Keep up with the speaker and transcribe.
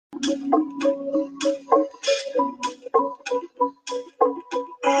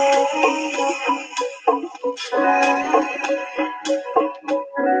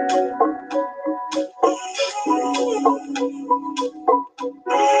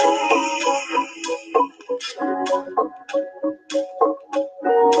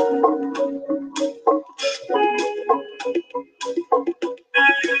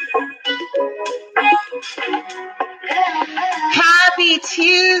Happy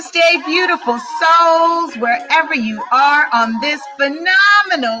Tuesday, beautiful souls, wherever you are on this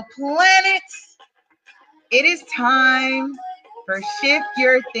phenomenal planet. It is time for Shift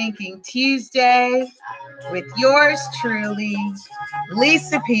Your Thinking Tuesday with yours truly,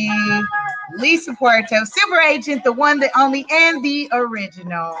 Lisa P. Lisa Puerto, Super Agent, the one, the only, and the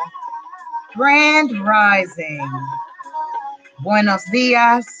original. Grand Rising. Buenos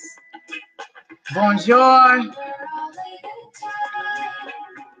dias. Bonjour.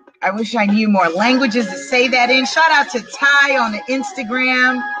 I wish I knew more languages to say that in. Shout out to Ty on the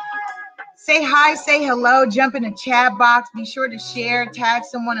Instagram. Say hi, say hello, jump in the chat box. Be sure to share, tag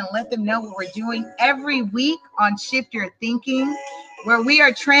someone, and let them know what we're doing every week on Shift Your Thinking, where we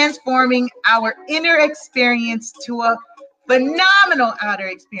are transforming our inner experience to a phenomenal outer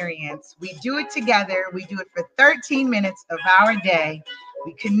experience. We do it together. We do it for 13 minutes of our day.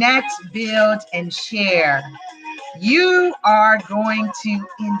 We connect, build, and share. You are going to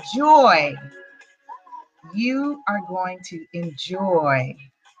enjoy. You are going to enjoy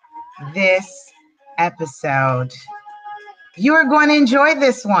this episode. You are going to enjoy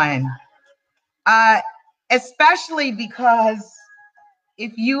this one, especially because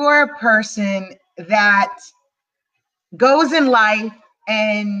if you are a person that goes in life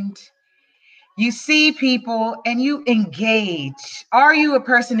and you see people and you engage. Are you a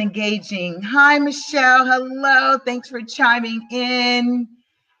person engaging? Hi, Michelle. Hello. Thanks for chiming in.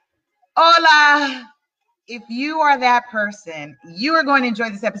 Hola. If you are that person, you are going to enjoy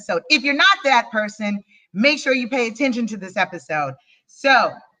this episode. If you're not that person, make sure you pay attention to this episode.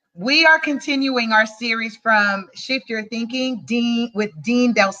 So we are continuing our series from Shift Your Thinking with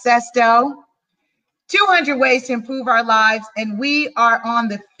Dean Del Sesto. 200 ways to improve our lives, and we are on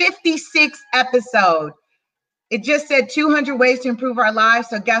the 56th episode. It just said 200 ways to improve our lives,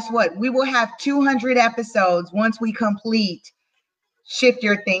 so guess what? We will have 200 episodes once we complete Shift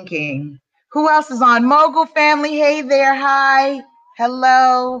Your Thinking. Who else is on? Mogul family, hey there, hi,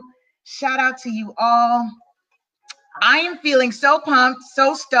 hello. Shout out to you all. I am feeling so pumped,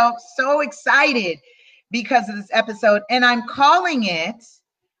 so stoked, so excited because of this episode, and I'm calling it,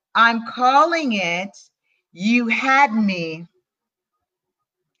 You Had Me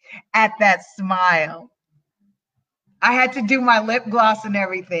at That Smile. I had to do my lip gloss and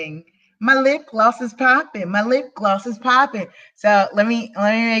everything. My lip gloss is popping. My lip gloss is popping. So let me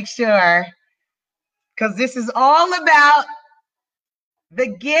make sure, because this is all about the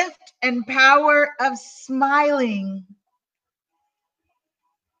gift and power of smiling.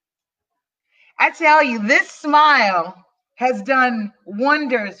 I tell you, this smile has done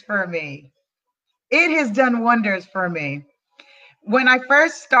wonders for me. It has done wonders for me. When I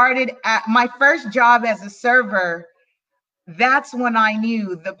first started at my first job as a server, that's when I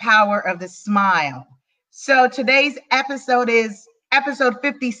knew the power of the smile. So today's episode is episode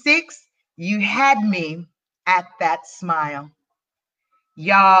 56. You had me at that smile.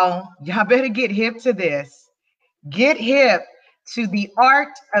 Y'all better get hip to this. Get hip to the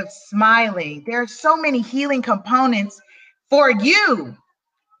art of smiling. There are so many healing components for you,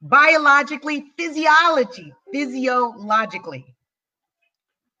 biologically, physiologically.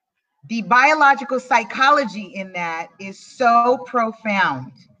 The biological psychology in that is so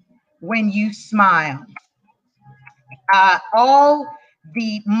profound when you smile. All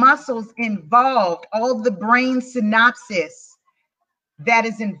the muscles involved, all the brain synapses that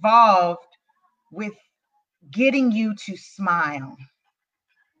is involved with getting you to smile.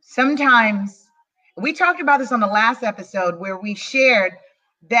 Sometimes, we talked about this on the last episode where we shared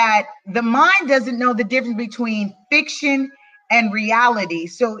that the mind doesn't know the difference between fiction and reality.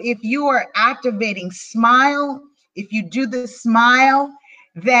 So if you are activating smile, if you do the smile,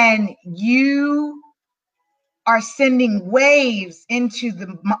 then you are sending waves into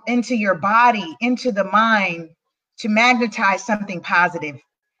your body, into the mind, to magnetize something positive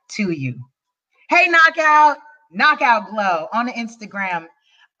to you. Hey, Knockout Glow on the Instagram.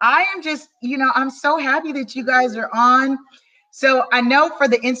 I am just, I'm so happy that you guys are on. So I know for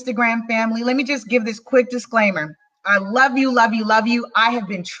the Instagram family, let me just give this quick disclaimer. I love you, love you, love you. I have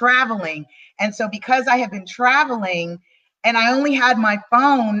been traveling. And so because I have been traveling, and I only had my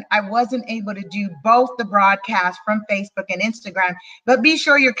phone, I wasn't able to do both the broadcast from Facebook and Instagram. But be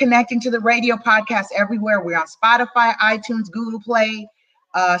sure you're connecting to the radio podcast everywhere. We're on Spotify, iTunes, Google Play,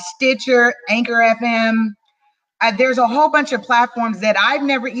 Stitcher, Anchor FM. There's a whole bunch of platforms that I've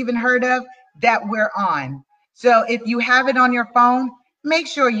never even heard of that we're on. So if you have it on your phone, make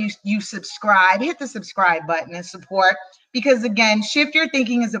sure you subscribe, hit the subscribe button and support. Because again, Shift Your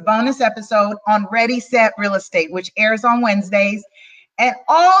Thinking is a bonus episode on Ready, Set, Real Estate, which airs on Wednesdays. And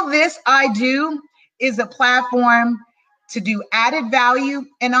all this I do is a platform to do added value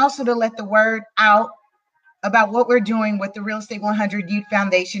and also to let the word out about what we're doing with the Real Estate 100 Youth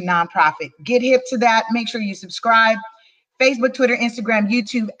Foundation nonprofit. Get hip to that. Make sure you subscribe. Facebook, Twitter, Instagram,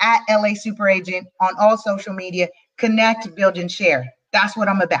 YouTube at LA Super Agent, on all social media. Connect, build, and share. That's what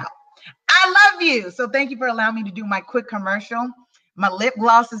I'm about. I love you. So thank you for allowing me to do my quick commercial. My lip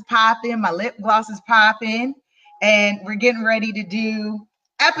gloss is popping. And we're getting ready to do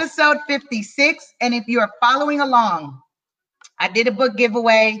episode 56. And if you are following along, I did a book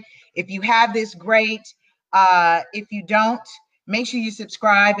giveaway. If you have this, great. If you don't, make sure you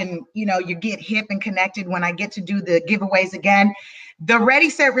subscribe and you get hip and connected when I get to do the giveaways again. The Ready,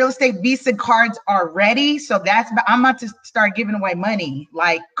 Set, Real Estate Visa cards are ready. So I'm about to start giving away money,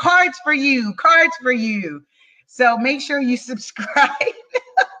 like cards for you. So make sure you subscribe.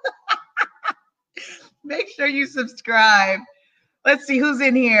 Make sure you subscribe. Let's see who's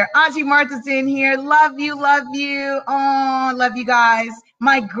in here. Auntie Martha's in here. Love you. Oh, love you guys.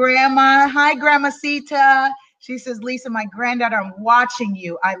 My grandma. Hi, Grandma Sita. She says, Lisa, my granddaughter, I'm watching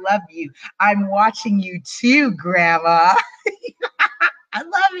you. I love you. I'm watching you too, Grandma. I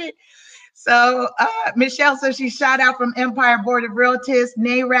love it. So Michelle says she shout out from Empire Board of Realtors.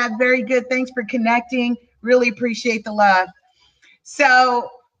 NARAD, very good. Thanks for connecting. Really appreciate the love. So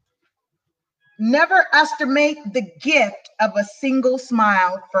never estimate the gift of a single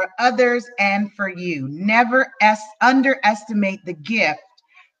smile for others and for you. Never underestimate the gift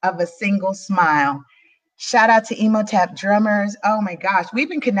of a single smile. Shout out to Emotep Drummers. Oh my gosh, we've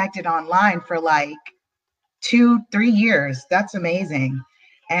been connected online for like 2-3 years. That's amazing.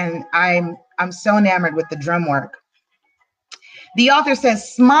 And I'm so enamored with the drum work. The author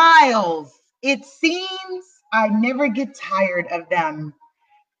says, smiles. It seems I never get tired of them.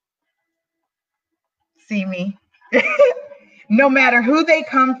 See me? No matter who they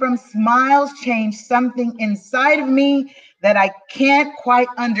come from, smiles change something inside of me that I can't quite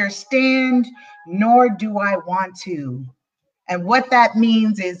understand, nor do I want to. And what that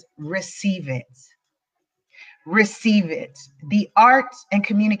means is receive it. Receive it. The art and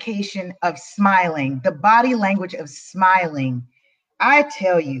communication of smiling, the body language of smiling. I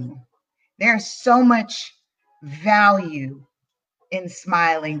tell you, there's so much value in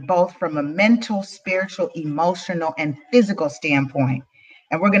smiling, both from a mental, spiritual, emotional, and physical standpoint.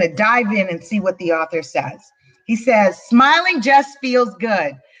 And we're going to dive in and see what the author says. He says, smiling just feels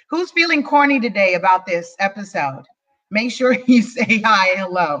good. Who's feeling corny today about this episode? Make sure you say hi and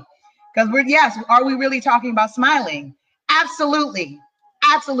hello. Because are we really talking about smiling? Absolutely.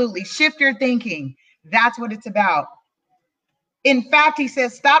 Shift your thinking. That's what it's about. In fact, he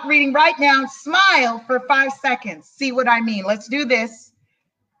says, stop reading right now, smile for 5 seconds. See what I mean? Let's do this.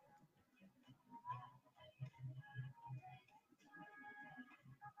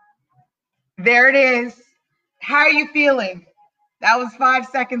 There it is. How are you feeling? That was 5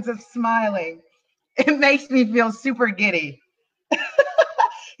 seconds of smiling. It makes me feel super giddy.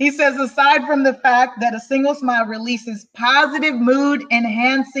 He says, aside from the fact that a single smile releases positive mood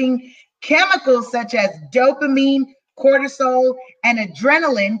enhancing chemicals such as dopamine, cortisol, and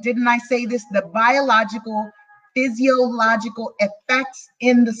adrenaline, didn't I say this? The biological, physiological effects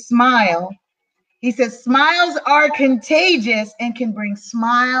in the smile. He says, smiles are contagious and can bring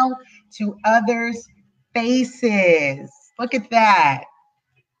smile to others' faces. Look at that.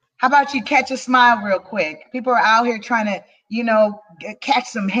 How about you catch a smile real quick? People are out here trying to, catch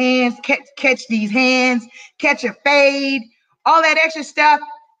some hands, catch these hands, catch a fade, all that extra stuff.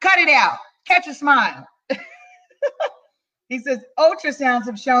 Cut it out. Catch a smile. He says, ultrasounds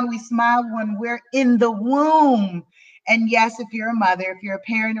have shown we smile when we're in the womb. And yes, if you're a mother, if you're a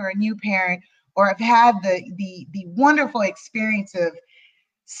parent or a new parent, or have had the wonderful experience of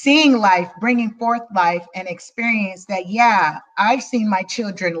seeing life, bringing forth life, and experience that, yeah, I've seen my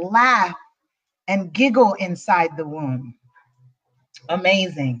children laugh and giggle inside the womb.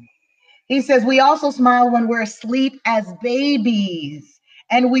 Amazing. He says, we also smile when we're asleep as babies,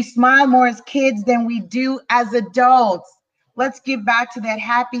 and we smile more as kids than we do as adults. Let's get back to that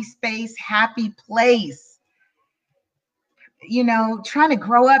happy space, happy place. trying to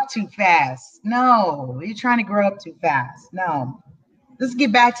grow up too fast. No, you're trying to grow up too fast. No. Let's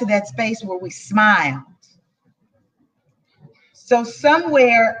get back to that space where we smile. So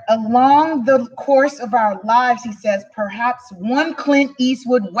somewhere along the course of our lives, he says, perhaps one Clint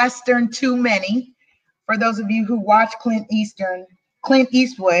Eastwood Western too many. For those of you who watch Clint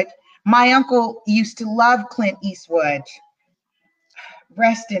Eastwood, my uncle used to love Clint Eastwood.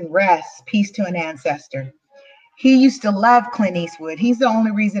 Rest in rest, peace to an ancestor. He used to love Clint Eastwood. He's the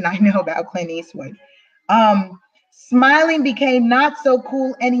only reason I know about Clint Eastwood. Smiling became not so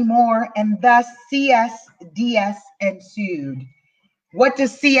cool anymore, and thus CSDS ensued. What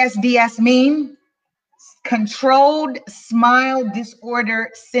does CSDS mean? Controlled Smile Disorder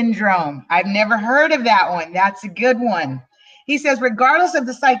Syndrome. I've never heard of that one. That's a good one. He says, regardless of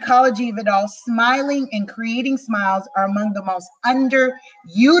the psychology of it all, smiling and creating smiles are among the most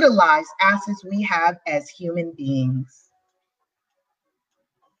underutilized assets we have as human beings.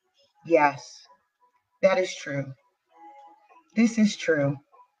 Yes, that is true. This is true.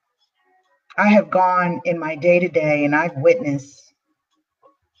 I have gone in my day-to-day and I've witnessed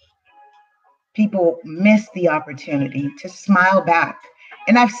people miss the opportunity to smile back.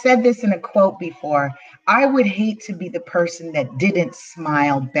 And I've said this in a quote before. I would hate to be the person that didn't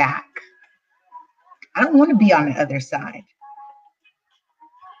smile back. I don't want to be on the other side.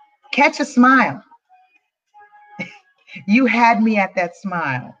 Catch a smile. You had me at that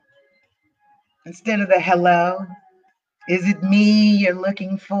smile. Instead of the hello, is it me you're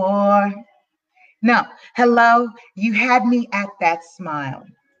looking for? No, hello, you had me at that smile.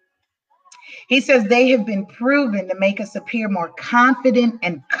 He says they have been proven to make us appear more confident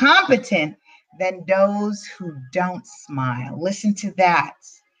and competent than those who don't smile. Listen to that.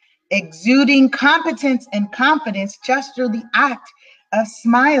 Exuding competence and confidence just through the act of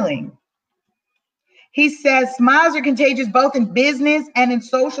smiling. He says smiles are contagious both in business and in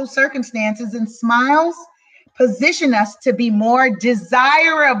social circumstances, and smiles position us to be more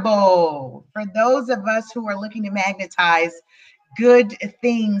desirable for those of us who are looking to magnetize good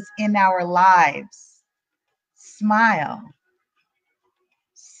things in our lives. Smile.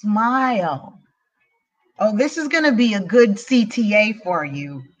 Smile. Oh, this is going to be a good CTA for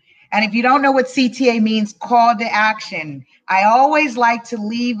you. And if you don't know what CTA means, call to action. I always like to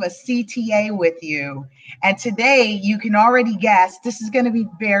leave a CTA with you. And today you can already guess this is going to be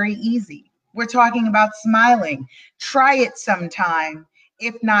very easy. We're talking about smiling. Try it sometime.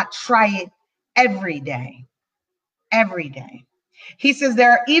 If not, try it every day. Every day. He says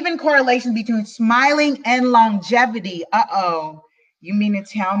there are even correlations between smiling and longevity. Uh-oh. You mean to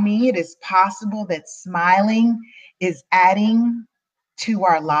tell me it is possible that smiling is adding to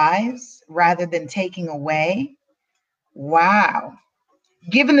our lives rather than taking away? Wow.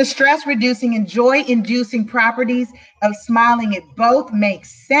 Given the stress reducing and joy inducing properties of smiling, it both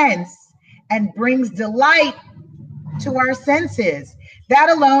makes sense and brings delight to our senses. That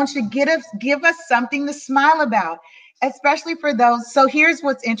alone should give us something to smile about, especially for those. So here's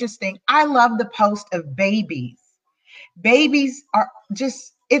what's interesting. I love the post of babies. Babies are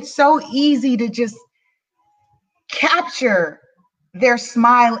just, it's so easy to just capture their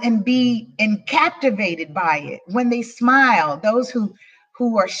smile and be captivated by it when they smile. Those who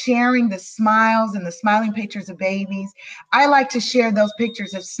are sharing the smiles and the smiling pictures of babies. I like to share those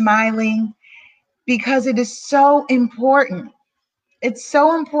pictures of smiling because it is so important. It's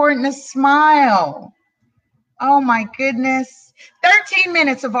so important to smile. Oh my goodness. 13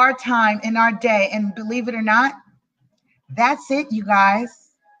 minutes of our time in our day. And believe it or not, that's it, you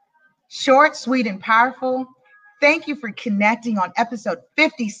guys. Short, sweet, and powerful. Thank you for connecting on episode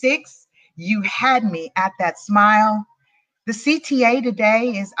 56. You had me at that smile. The CTA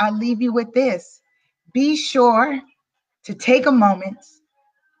today is I'll leave you with this. Be sure to take a moment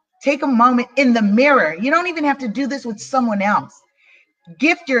in the mirror. You don't even have to do this with someone else.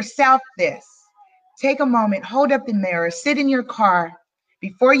 Gift yourself this. Take a moment, hold up the mirror, sit in your car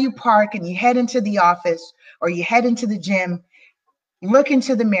before you park and you head into the office or you head into the gym. Look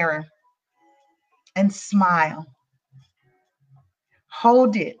into the mirror and smile.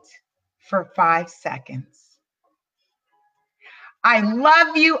 Hold it for 5 seconds. I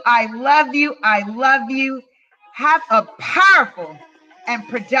love you. I love you. I love you. Have a powerful and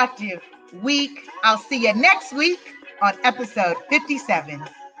productive week. I'll see you next week on episode 57.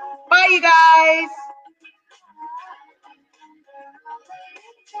 Bye, you guys.